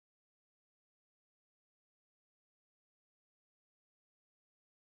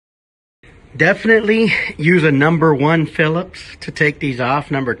Definitely use a number 1 Phillips to take these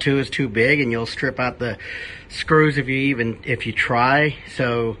off. Number 2 is too big and you'll strip out the screws if you try.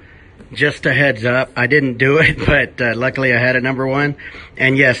 So just a heads up, I didn't do it, but luckily I had a number 1.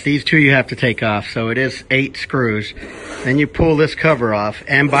 And yes, these 2 you have to take off. So it is 8 screws. Then you pull this cover off.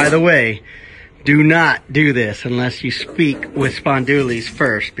 And by the way, do not do this unless you speak with Spondulis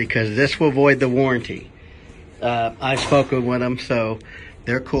first, because this will void the warranty. I've spoken with them, so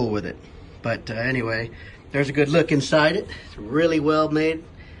they're cool with it. But anyway, there's a good look inside it. It's really well made.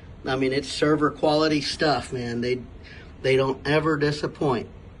 I mean, it's server quality stuff, man. They don't ever disappoint.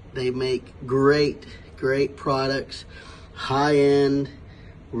 They make great products, high end,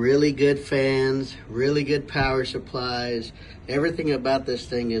 really good fans, really good power supplies. Everything about this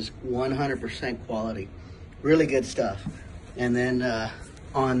thing is 100% quality. Really good stuff. And then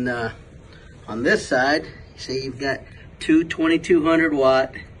on this side, you see you've got two 2200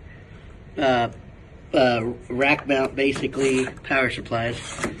 watt rack mount, basically, power supplies,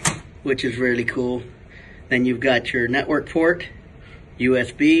 which is really cool. Then you've got your network port,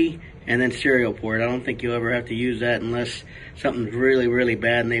 USB, and then serial port. I don't think you'll ever have to use that unless something's really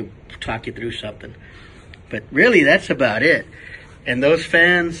bad and they talk you through something. But really, that's about it. And those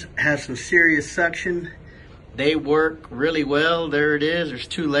fans have some serious suction. They work really well. There it is. There's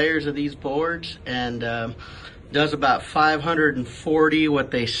 2 layers of these boards, and does about 540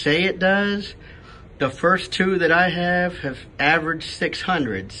 what they say it does. The first 2 that I have averaged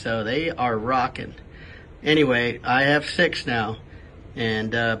 600, so they are rocking. Anyway, I have 6 now,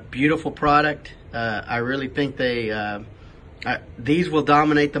 and beautiful product. I really think these will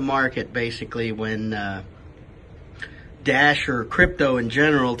dominate the market basically when Dash or crypto in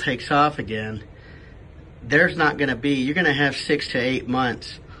general takes off again. There's not going to be, you're going to have 6 to 8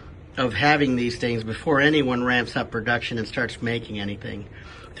 months of having these things before anyone ramps up production and starts making anything.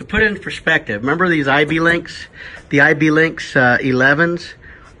 To put it in perspective, remember these IB Links? The IB Links 11s?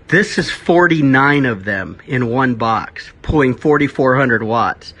 This is 49 of them in one box, pulling 4,400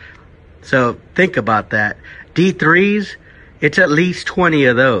 watts. So think about that. D3s, it's at least 20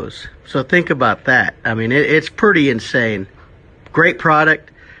 of those. So think about that. I mean, it's pretty insane. Great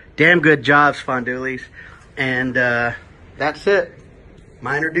product. Damn good job, Spondulis. And that's it.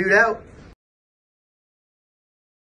 MinerDude out.